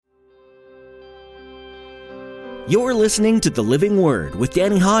You're listening to The Living Word with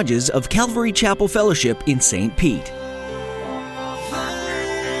Danny Hodges of Calvary Chapel Fellowship in St. Pete.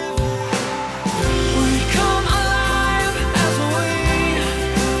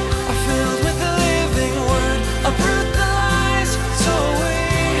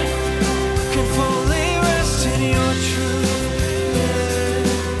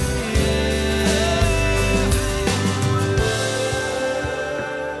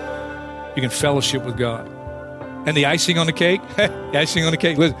 You can fellowship with God. And the icing on the cake,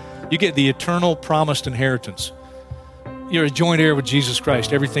 listen, you get the eternal promised inheritance. You're a joint heir with Jesus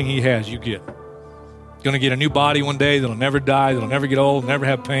Christ. Everything he has, you get. You're going to get a new body one day that'll never die, that'll never get old, never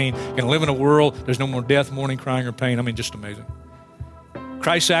have pain. You're going to live in a world, there's no more death, mourning, crying, or pain. I mean, just amazing.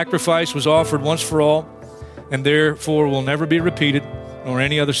 Christ's sacrifice was offered once for all, and therefore will never be repeated, nor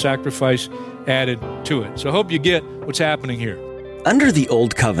any other sacrifice added to it. So I hope you get what's happening here. Under the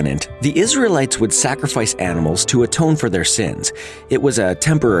Old Covenant, the Israelites would sacrifice animals to atone for their sins. It was a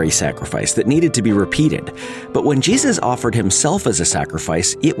temporary sacrifice that needed to be repeated. But when Jesus offered himself as a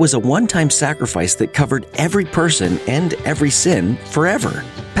sacrifice, it was a one-time sacrifice that covered every person and every sin forever.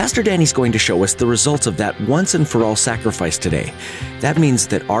 Pastor Danny's going to show us the results of that once-and-for-all sacrifice today. That means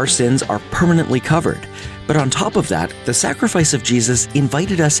that our sins are permanently covered. But on top of that, the sacrifice of Jesus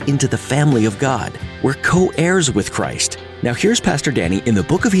invited us into the family of God. We're co-heirs with Christ. Now here's Pastor Danny in the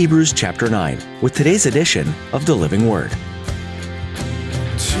book of Hebrews chapter 9 with today's edition of The Living Word. To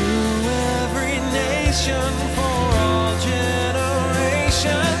every nation for all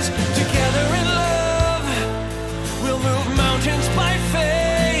generations, together in love, we'll move mountains by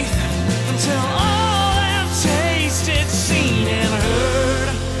faith until all have tasted, seen, and heard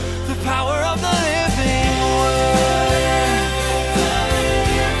the power of the living word.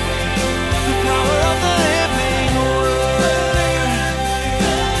 The power of the living word.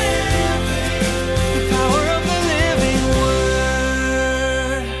 The power of the living word.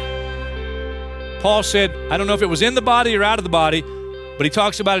 Paul said, I don't know if it was in the body or out of the body, but he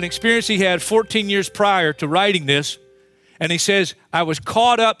talks about an experience he had 14 years prior to writing this. And he says, I was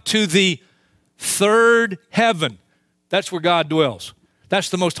caught up to the third heaven. That's where God dwells. That's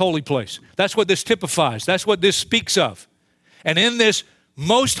the most holy place. That's what this typifies. That's what this speaks of. And in this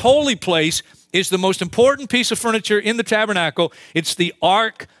most holy place is the most important piece of furniture in the tabernacle. It's the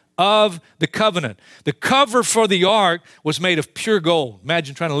Ark of the Covenant. The cover for the Ark was made of pure gold.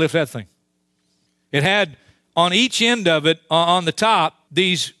 Imagine trying to lift that thing. It had on each end of it, on the top,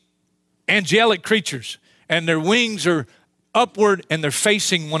 these angelic creatures, and their wings are upward and they're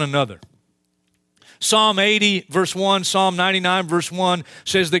facing one another. Psalm 80, verse 1, Psalm 99, verse 1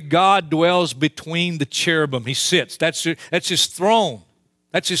 says that God dwells between the cherubim. He sits. That's his throne.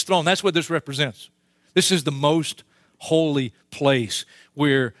 That's his throne. That's what this represents. This is the most holy place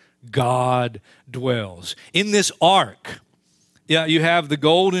where God dwells. In this ark, you have the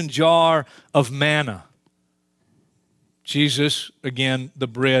golden jar of manna. Jesus, again, the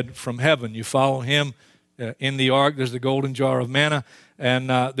bread from heaven. You follow him in the ark. There's the golden jar of manna. And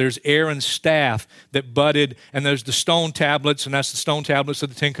there's Aaron's staff that budded. And there's the stone tablets, and that's the stone tablets of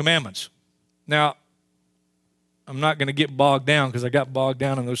the Ten Commandments. Now, I'm not going to get bogged down because I got bogged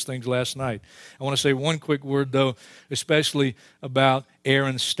down in those things last night. I want to say one quick word, though, especially about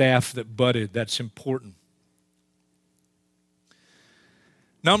Aaron's staff that budded. That's important.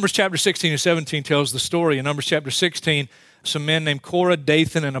 Numbers chapter 16 and 17 tells the story. In Numbers chapter 16, some men named Korah,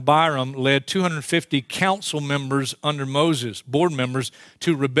 Dathan, and Abiram led 250 council members under Moses, board members,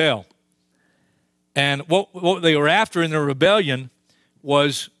 to rebel. And what they were after in their rebellion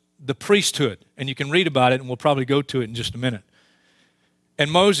was the priesthood. And you can read about it, and we'll probably go to it in just a minute.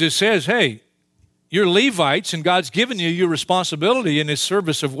 And Moses says, hey, you're Levites, and God's given you your responsibility in his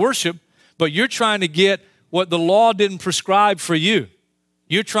service of worship, but you're trying to get what the law didn't prescribe for you.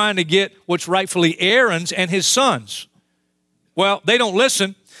 You're trying to get what's rightfully Aaron's and his sons. Well, they don't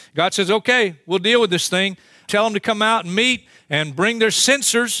listen. God says, okay, we'll deal with this thing. Tell them to come out and meet and bring their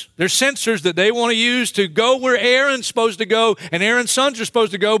censers that they want to use to go where Aaron's supposed to go, and Aaron's sons are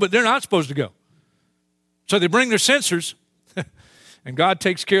supposed to go, but they're not supposed to go. So they bring their censers, and God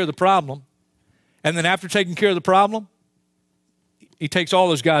takes care of the problem. And then after taking care of the problem, he takes all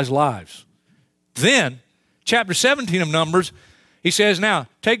those guys' lives. Then, chapter 17 of Numbers, he says, now,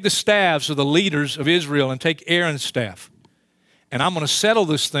 take the staffs of the leaders of Israel and take Aaron's staff. And I'm going to settle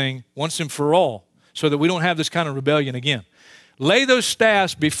this thing once and for all so that we don't have this kind of rebellion again. Lay those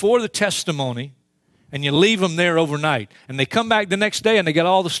staffs before the testimony, and you leave them there overnight. And they come back the next day, and they got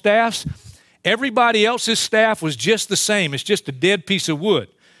all the staffs. Everybody else's staff was just the same. It's just a dead piece of wood.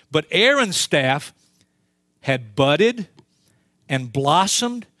 But Aaron's staff had budded and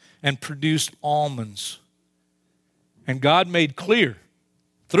blossomed and produced almonds. And God made clear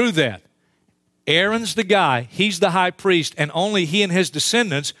through that, Aaron's the guy, he's the high priest, and only he and his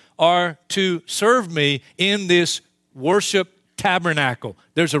descendants are to serve me in this worship tabernacle.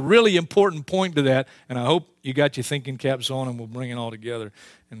 There's a really important point to that, and I hope you got your thinking caps on, and we'll bring it all together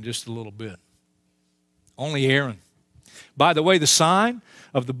in just a little bit. Only Aaron. By the way, the sign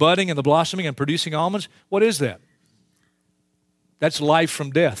of the budding and the blossoming and producing almonds, what is that? That's life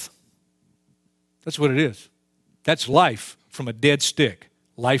from death. That's what it is. That's life from a dead stick.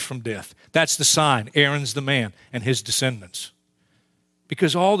 Life from death. That's the sign. Aaron's the man and his descendants.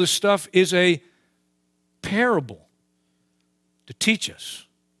 Because all this stuff is a parable to teach us.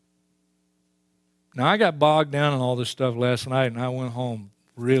 Now, I got bogged down in all this stuff last night, and I went home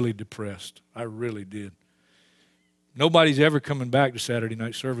really depressed. I really did. Nobody's ever coming back to Saturday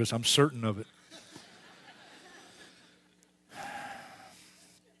night service. I'm certain of it.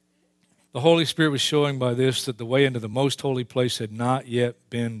 The Holy Spirit was showing by this that the way into the most holy place had not yet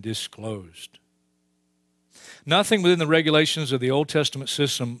been disclosed. Nothing within the regulations of the Old Testament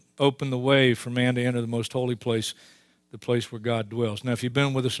system opened the way for man to enter the most holy place, the place where God dwells. Now, if you've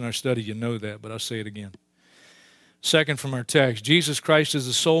been with us in our study, you know that, but I'll say it again. Second from our text, Jesus Christ is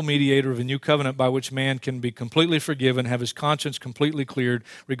the sole mediator of a new covenant by which man can be completely forgiven, have his conscience completely cleared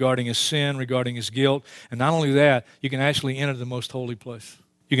regarding his sin, regarding his guilt, and not only that, you can actually enter the most holy place.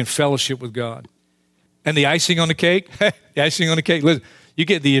 You can fellowship with God. And the icing on the cake, listen, you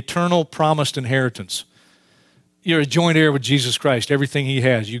get the eternal promised inheritance. You're a joint heir with Jesus Christ. Everything he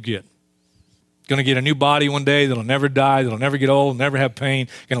has, you get. Going to get a new body one day that'll never die, that'll never get old, never have pain.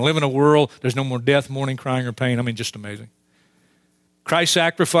 Going to live in a world, there's no more death, mourning, crying, or pain. I mean, just amazing. Christ's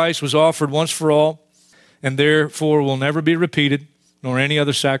sacrifice was offered once for all, and therefore will never be repeated, nor any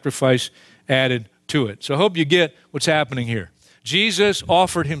other sacrifice added to it. So I hope you get what's happening here. Jesus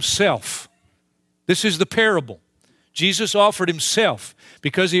offered himself. This is the parable. Jesus offered himself.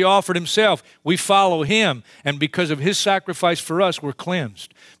 Because he offered himself, we follow him. And because of his sacrifice for us, we're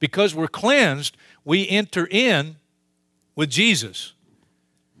cleansed. Because we're cleansed, we enter in with Jesus.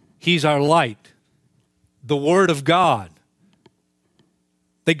 He's our light. The Word of God.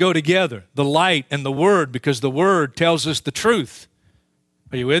 They go together. The light and the Word, because the Word tells us the truth.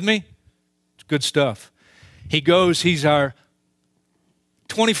 Are you with me? It's good stuff. He's our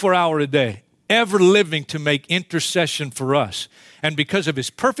 24-hour a day, ever living to make intercession for us. And because of his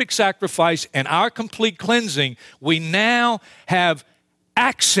perfect sacrifice and our complete cleansing, we now have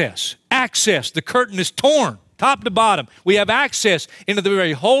access. The curtain is torn, top to bottom. We have access into the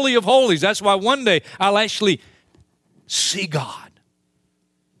very holy of holies. That's why one day I'll actually see God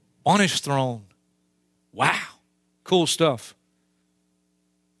on his throne. Wow, cool stuff.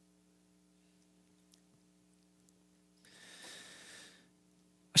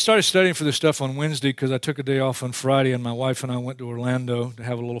 I started studying for this stuff on Wednesday because I took a day off on Friday, and my wife and I went to Orlando to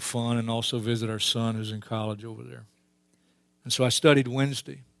have a little fun and also visit our son who's in college over there. And so I studied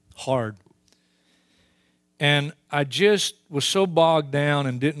Wednesday hard. And I just was so bogged down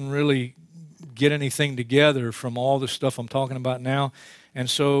and didn't really get anything together from all the stuff I'm talking about now. And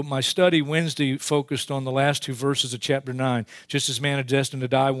so my study Wednesday focused on the last two verses of chapter 9. Just as man is destined to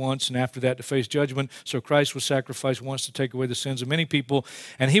die once and after that to face judgment, so Christ was sacrificed once to take away the sins of many people.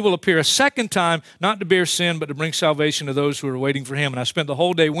 And he will appear a second time, not to bear sin, but to bring salvation to those who are waiting for him. And I spent the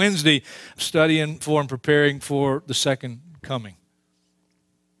whole day Wednesday studying for and preparing for the second coming.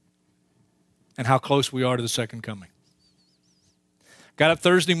 And how close we are to the second coming. Got up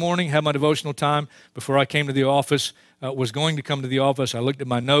Thursday morning, had my devotional time before I came to the office. Was going to come to the office. I looked at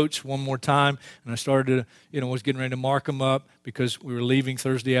my notes one more time, and I started to, was getting ready to mark them up because we were leaving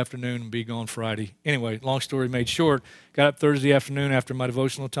Thursday afternoon and be gone Friday. Anyway, long story made short, got up Thursday afternoon after my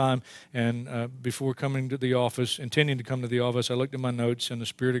devotional time, and before coming to the office, intending to come to the office, I looked at my notes, and the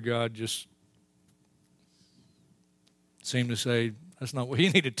Spirit of God just seemed to say, that's not what you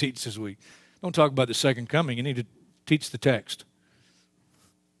need to teach this week. Don't talk about the second coming. You need to teach the text.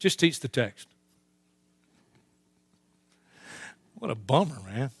 Just teach the text. What a bummer,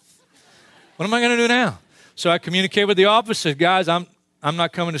 man. What am I going to do now? So I communicated with the office, said, guys, I'm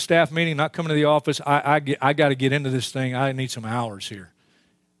not coming to staff meeting, not coming to the office. I got to get into this thing. I need some hours here.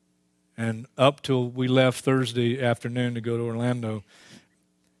 And up till we left Thursday afternoon to go to Orlando,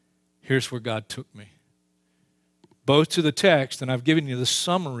 here's where God took me. Both to the text, and I've given you the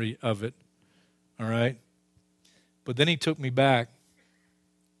summary of it, all right? But then he took me back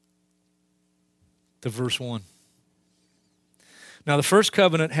to verse 1. Now, the first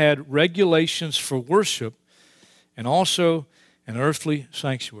covenant had regulations for worship and also an earthly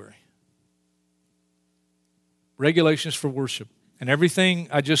sanctuary. Regulations for worship. And everything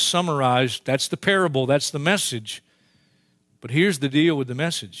I just summarized, that's the parable, that's the message. But here's the deal with the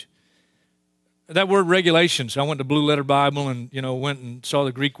message. That word regulations, I went to Blue Letter Bible and, went and saw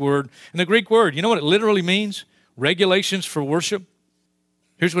the Greek word. And the Greek word, you know what it literally means? Regulations for worship.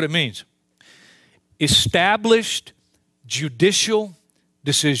 Here's what it means. Established judicial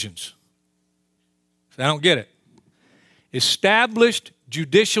decisions. I don't get it. Established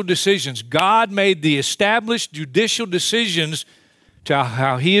judicial decisions. God made the established judicial decisions to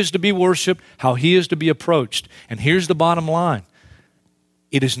how he is to be worshiped, how he is to be approached. And here's the bottom line.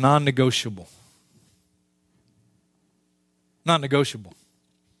 It is non-negotiable. Non-negotiable.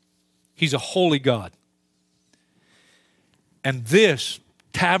 He's a holy God. And this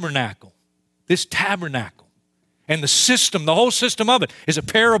tabernacle, and the system, the whole system of it is a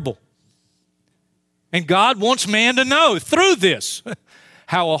parable. And God wants man to know through this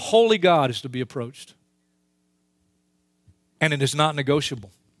how a holy God is to be approached. And it is not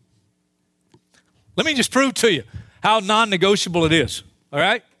negotiable. Let me just prove to you how non-negotiable it is, all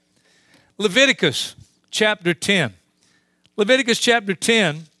right? Leviticus chapter 10. Leviticus chapter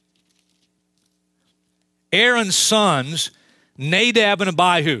 10, Aaron's sons, Nadab and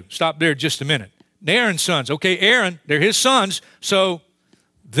Abihu. Stop there just a minute. Aaron's sons. Okay, Aaron, they're his sons, so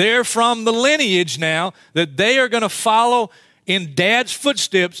they're from the lineage now that they are going to follow in Dad's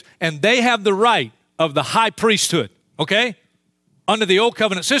footsteps, and they have the right of the high priesthood, okay, under the old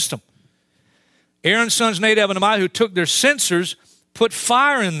covenant system. Aaron's sons, Nadab and Abihu, took their censers, put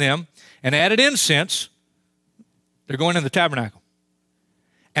fire in them, and added incense. They're going in the tabernacle.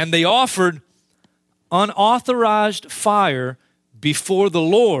 And they offered unauthorized fire before the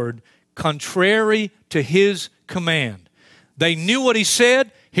Lord, contrary to his command. They knew what he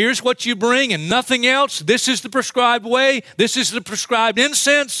said. Here's what you bring and nothing else. This is the prescribed way. This is the prescribed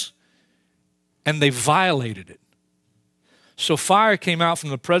incense. And they violated it. So fire came out from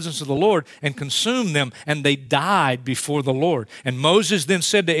the presence of the Lord and consumed them, and they died before the Lord. And Moses then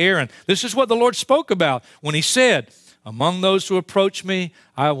said to Aaron, this is what the Lord spoke about when he said, among those who approach me,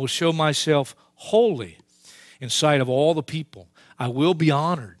 I will show myself holy in sight of all the people. I will be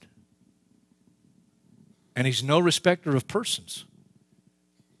honored. And he's no respecter of persons.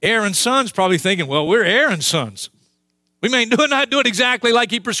 Aaron's sons probably thinking, well, we're Aaron's sons. We may not do it exactly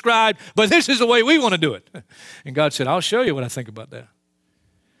like he prescribed, but this is the way we want to do it. And God said, I'll show you what I think about that.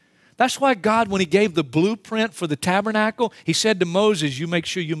 That's why God, when he gave the blueprint for the tabernacle, he said to Moses, you make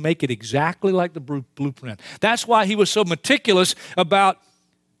sure you make it exactly like the blueprint. That's why he was so meticulous about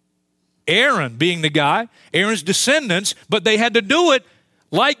Aaron being the guy, Aaron's descendants, but they had to do it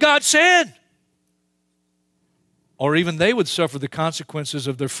like God said. Or even they would suffer the consequences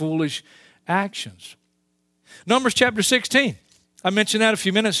of their foolish actions. Numbers chapter 16. I mentioned that a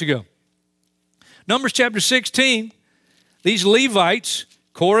few minutes ago. Numbers chapter 16, these Levites,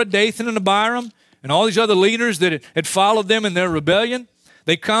 Korah, Dathan, and Abiram, and all these other leaders that had followed them in their rebellion,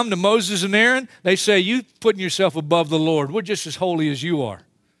 they come to Moses and Aaron. They say, you putting yourself above the Lord. We're just as holy as you are.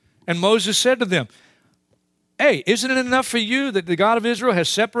 And Moses said to them, hey, isn't it enough for you that the God of Israel has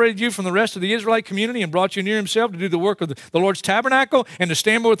separated you from the rest of the Israelite community and brought you near himself to do the work of the Lord's tabernacle and to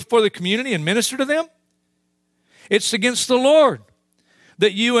stand before the community and minister to them? It's against the Lord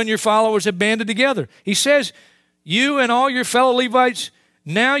that you and your followers have banded together. He says, you and all your fellow Levites,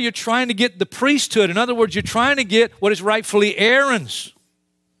 now you're trying to get the priesthood. In other words, you're trying to get what is rightfully Aaron's.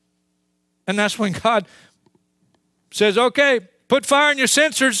 And that's when God says, okay, put fire in your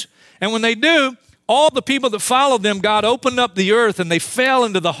censers. And when they do, all the people that followed them, God opened up the earth and they fell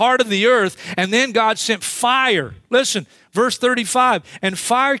into the heart of the earth. And then God sent fire. Listen, verse 35, and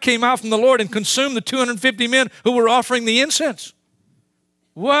fire came out from the Lord and consumed the 250 men who were offering the incense.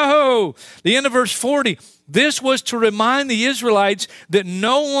 Whoa! The end of verse 40. This was to remind the Israelites that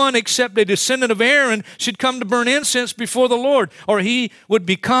no one except a descendant of Aaron should come to burn incense before the Lord, or he would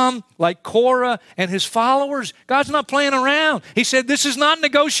become like Korah and his followers. God's not playing around. He said, this is not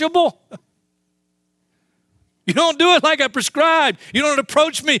negotiable. You don't do it like I prescribed. You don't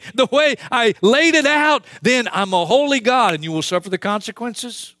approach me the way I laid it out. Then I'm a holy God and you will suffer the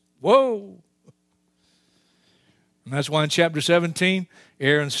consequences. Whoa. And that's why in chapter 17,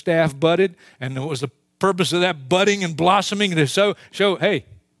 Aaron's staff budded, and it was the purpose of that budding and blossoming to show, hey,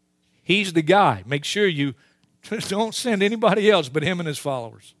 he's the guy. Make sure you don't send anybody else but him and his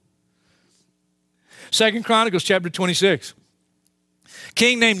followers. 2 Chronicles chapter 26.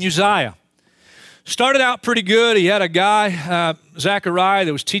 King named Uzziah. Started out pretty good. He had a guy, Zechariah,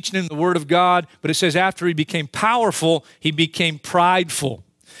 that was teaching him the word of God. But it says after he became powerful, he became prideful.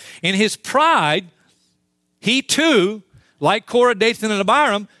 In his pride, he too, like Korah, Dathan, and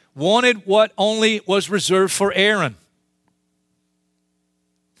Abiram, wanted what only was reserved for Aaron.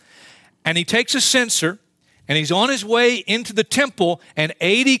 And he takes a censer And he's on his way into the temple, and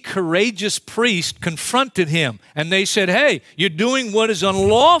 80 courageous priests confronted him. And they said, hey, you're doing what is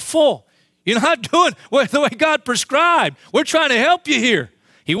unlawful. You're not doing the way God prescribed. We're trying to help you here.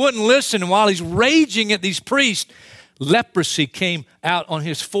 He wouldn't listen. And while he's raging at these priests, leprosy came out on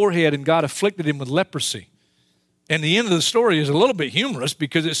his forehead, and God afflicted him with leprosy. And the end of the story is a little bit humorous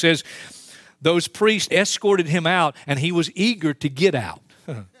because it says those priests escorted him out, and he was eager to get out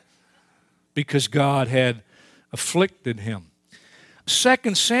because God had afflicted him.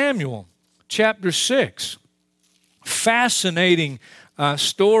 2 Samuel chapter 6, fascinating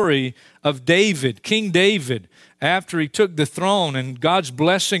story of David, King David, after he took the throne and God's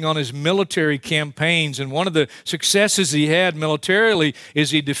blessing on his military campaigns. And one of the successes he had militarily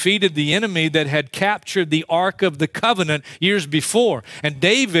is he defeated the enemy that had captured the Ark of the Covenant years before. And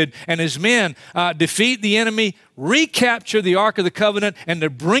David and his men defeat the enemy, recapture the Ark of the Covenant, and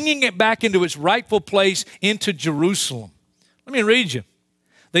they're bringing it back into its rightful place into Jerusalem. Let me read you.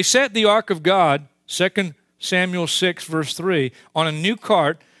 They set the Ark of God, 2 Samuel 6, verse 3, on a new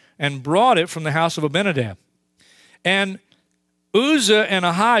cart and brought it from the house of Abinadab. And Uzzah and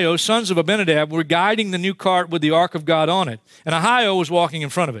Ahio, sons of Abinadab, were guiding the new cart with the ark of God on it. And Ahio was walking in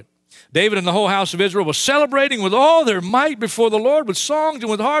front of it. David and the whole house of Israel was celebrating with all their might before the Lord with songs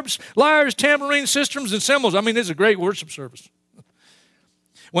and with harps, lyres, tambourines, sistrums, and cymbals. I mean, this is a great worship service.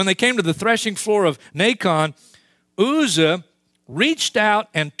 When they came to the threshing floor of Nacon, Uzzah reached out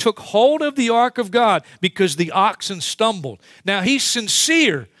and took hold of the ark of God because the oxen stumbled. Now, he's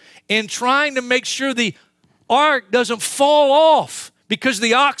sincere in trying to make sure the ark doesn't fall off because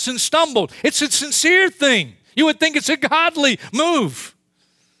the oxen stumbled. It's a sincere thing. You would think it's a godly move.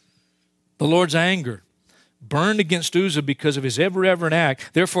 The Lord's anger burned against Uzzah because of his irreverent act.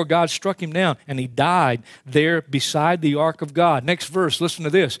 Therefore, God struck him down, and he died there beside the ark of God. Next verse, listen to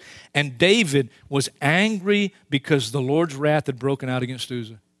this. And David was angry because the Lord's wrath had broken out against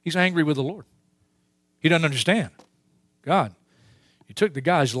Uzzah. He's angry with the Lord. He doesn't understand. God, you took the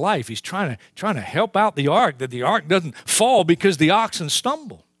guy's life. He's trying to help out the ark, that the ark doesn't fall because the oxen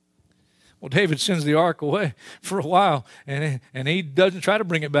stumble. Well, David sends the ark away for a while, and he doesn't try to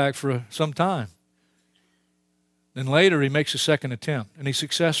bring it back for some time. Then later he makes a second attempt, and he's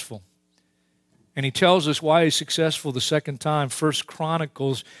successful. And he tells us why he's successful the second time. 1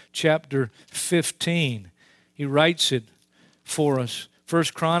 Chronicles chapter 15. He writes it for us. 1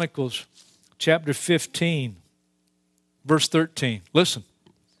 Chronicles chapter 15. Verse 13, listen.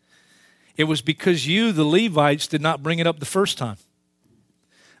 It was because you, the Levites, did not bring it up the first time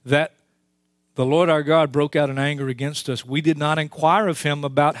that the Lord our God broke out in anger against us. We did not inquire of him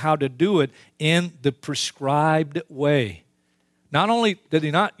about how to do it in the prescribed way. Not only did he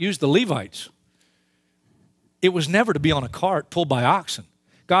not use the Levites, it was never to be on a cart pulled by oxen.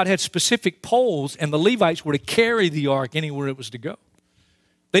 God had specific poles, and the Levites were to carry the ark anywhere it was to go.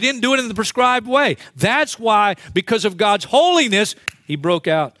 They didn't do it in the prescribed way. That's why, because of God's holiness, he broke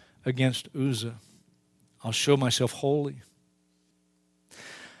out against Uzzah. I'll show myself holy.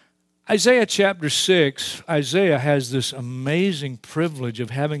 Isaiah chapter 6, Isaiah has this amazing privilege of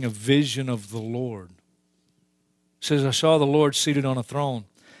having a vision of the Lord. It says, I saw the Lord seated on a throne,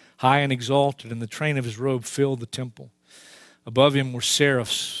 high and exalted, and the train of his robe filled the temple. Above him were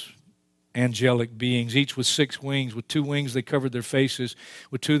seraphs, angelic beings, each with 6 wings. With 2 wings they covered their faces.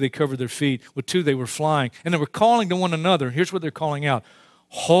 With 2 they covered their feet. With 2 they were flying. And they were calling to one another. Here's what they're calling out.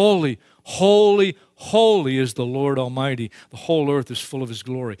 Holy, holy, holy is the Lord Almighty. The whole earth is full of his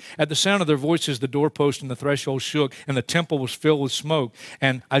glory. At the sound of their voices, the doorpost and the threshold shook, and the temple was filled with smoke.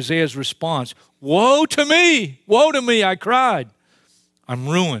 And Isaiah's response, woe to me, I cried. I'm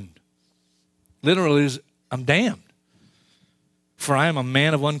ruined. Literally, I'm damned. For I am a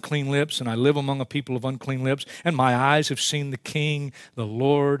man of unclean lips, and I live among a people of unclean lips, and my eyes have seen the King, the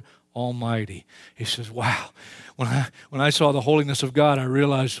Lord Almighty. He says, wow, when I saw the holiness of God, I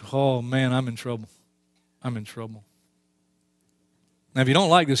realized, oh man, I'm in trouble. I'm in trouble. Now, if you don't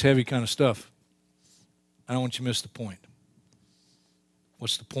like this heavy kind of stuff, I don't want you to miss the point.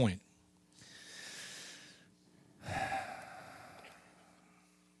 What's the point?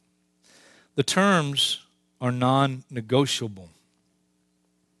 The terms are non-negotiable.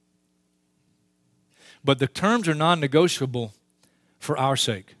 But the terms are non-negotiable for our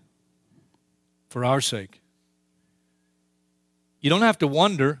sake. For our sake. You don't have to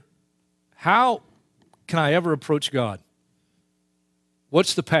wonder, how can I ever approach God?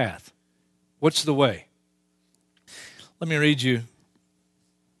 What's the path? What's the way? Let me read you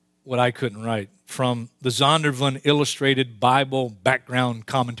what I couldn't write from the Zondervan Illustrated Bible Background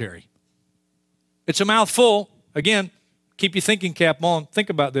Commentary. It's a mouthful. Again, keep your thinking cap on.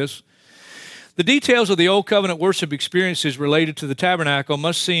 Think about this. The details of the Old Covenant worship experiences related to the tabernacle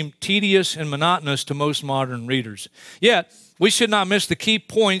must seem tedious and monotonous to most modern readers. Yet, we should not miss the key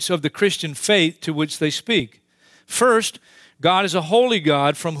points of the Christian faith to which they speak. First, God is a holy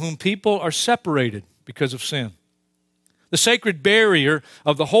God from whom people are separated because of sin. The sacred barrier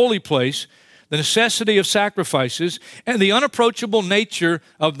of the holy place, the necessity of sacrifices, and the unapproachable nature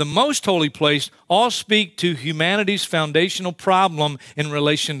of the most holy place all speak to humanity's foundational problem in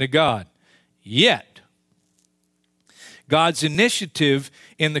relation to God. Yet, God's initiative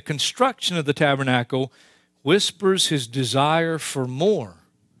in the construction of the tabernacle whispers his desire for more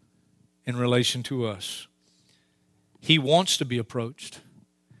in relation to us. He wants to be approached.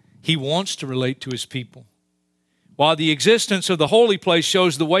 He wants to relate to his people. While the existence of the holy place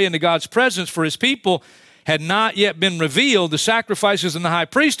shows the way into God's presence for his people had not yet been revealed, the sacrifices in the high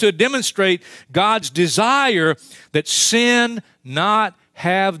priesthood demonstrate God's desire that sin not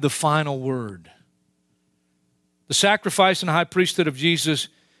have the final word. The sacrifice in the high priesthood of Jesus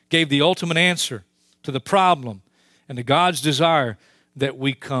gave the ultimate answer to the problem and to God's desire that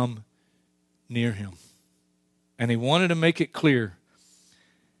we come near him. And he wanted to make it clear.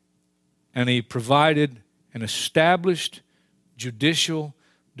 And he provided an established judicial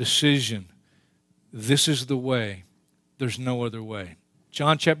decision. This is the way. There's no other way.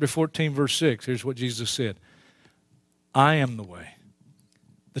 John chapter 14, verse 6, here's what Jesus said. I am the way,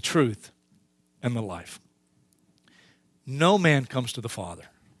 the truth, and the life. No man comes to the Father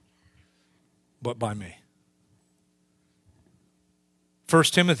but by me. 1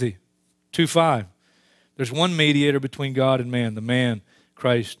 Timothy 2:5. There's one mediator between God and man, the man,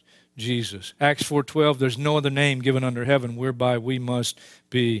 Christ Jesus. Acts 4:12, there's no other name given under heaven whereby we must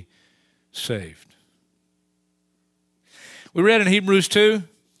be saved. We read in Hebrews 2.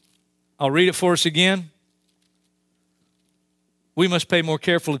 I'll read it for us again. We must pay more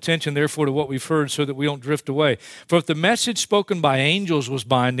careful attention, therefore, to what we've heard so that we don't drift away. For if the message spoken by angels was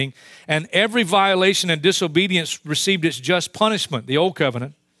binding, and every violation and disobedience received its just punishment, the old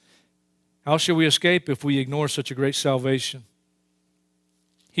covenant, how shall we escape if we ignore such a great salvation?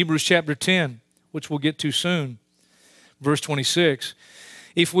 Hebrews chapter 10, which we'll get to soon, verse 26.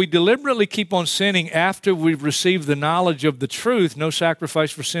 If we deliberately keep on sinning after we've received the knowledge of the truth, no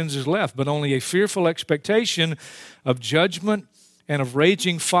sacrifice for sins is left, but only a fearful expectation of judgment and of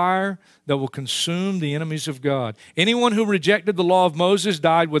raging fire that will consume the enemies of God. Anyone who rejected the law of Moses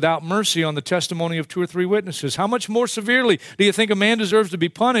died without mercy on the testimony of 2 or 3 witnesses. How much more severely do you think a man deserves to be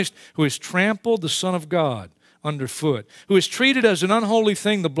punished who has trampled the Son of God underfoot, who has treated as an unholy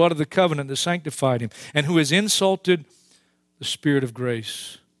thing the blood of the covenant that sanctified him, and who has insulted the Spirit of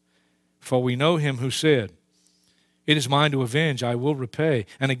grace? For we know him who said, it is mine to avenge, I will repay.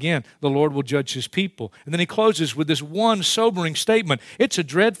 And again, the Lord will judge his people. And then he closes with this one sobering statement. It's a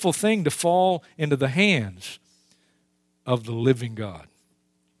dreadful thing to fall into the hands of the living God.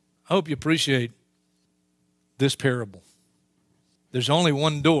 I hope you appreciate this parable. There's only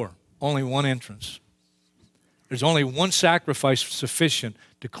one door, only one entrance. There's only one sacrifice sufficient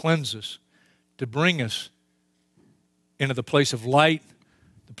to cleanse us, to bring us into the place of light,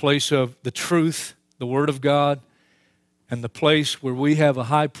 the place of the truth, the Word of God, and the place where we have a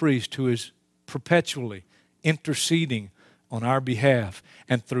high priest who is perpetually interceding on our behalf.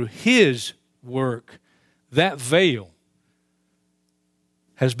 And through his work, that veil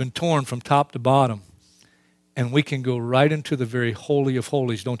has been torn from top to bottom, and we can go right into the very holy of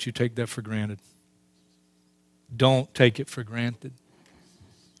holies. Don't you take that for granted. Don't take it for granted.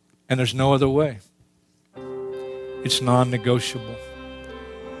 And there's no other way. It's non-negotiable.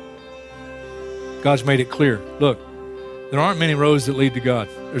 God's made it clear. Look, there aren't many roads that lead to God.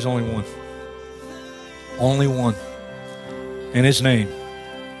 There's only one. Only one. And his name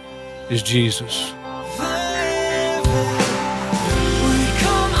is Jesus.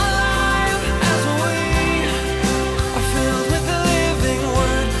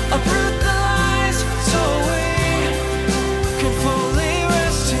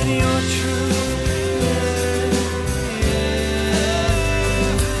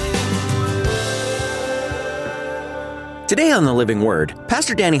 Today on The Living Word,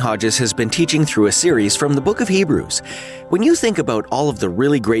 Pastor Danny Hodges has been teaching through a series from the book of Hebrews. When you think about all of the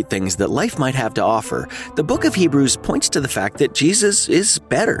really great things that life might have to offer, the book of Hebrews points to the fact that Jesus is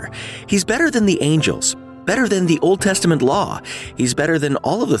better. He's better than the angels, better than the Old Testament law. He's better than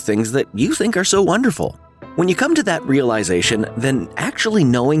all of the things that you think are so wonderful. When you come to that realization, then actually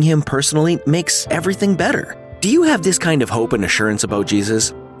knowing him personally makes everything better. Do you have this kind of hope and assurance about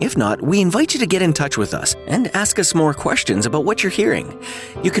Jesus? If not, we invite you to get in touch with us and ask us more questions about what you're hearing.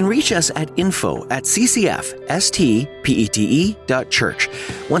 You can reach us at info@ccfstpete.church.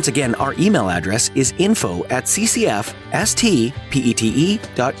 Once again, our email address is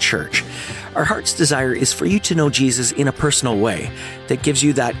info@ccfstpete.church. Our heart's desire is for you to know Jesus in a personal way that gives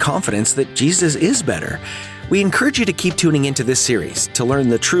you that confidence that Jesus is better. We encourage you to keep tuning into this series to learn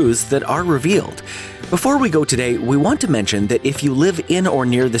the truths that are revealed. Before we go today, we want to mention that if you live in or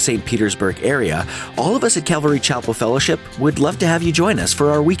near the St. Petersburg area, all of us at Calvary Chapel Fellowship would love to have you join us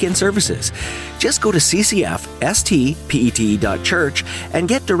for our weekend services. Just go to ccfstpete.church and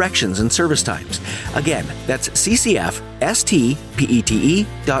get directions and service times. Again, that's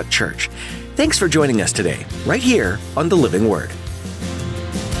ccfstpete.church. Thanks for joining us today, right here on The Living Word.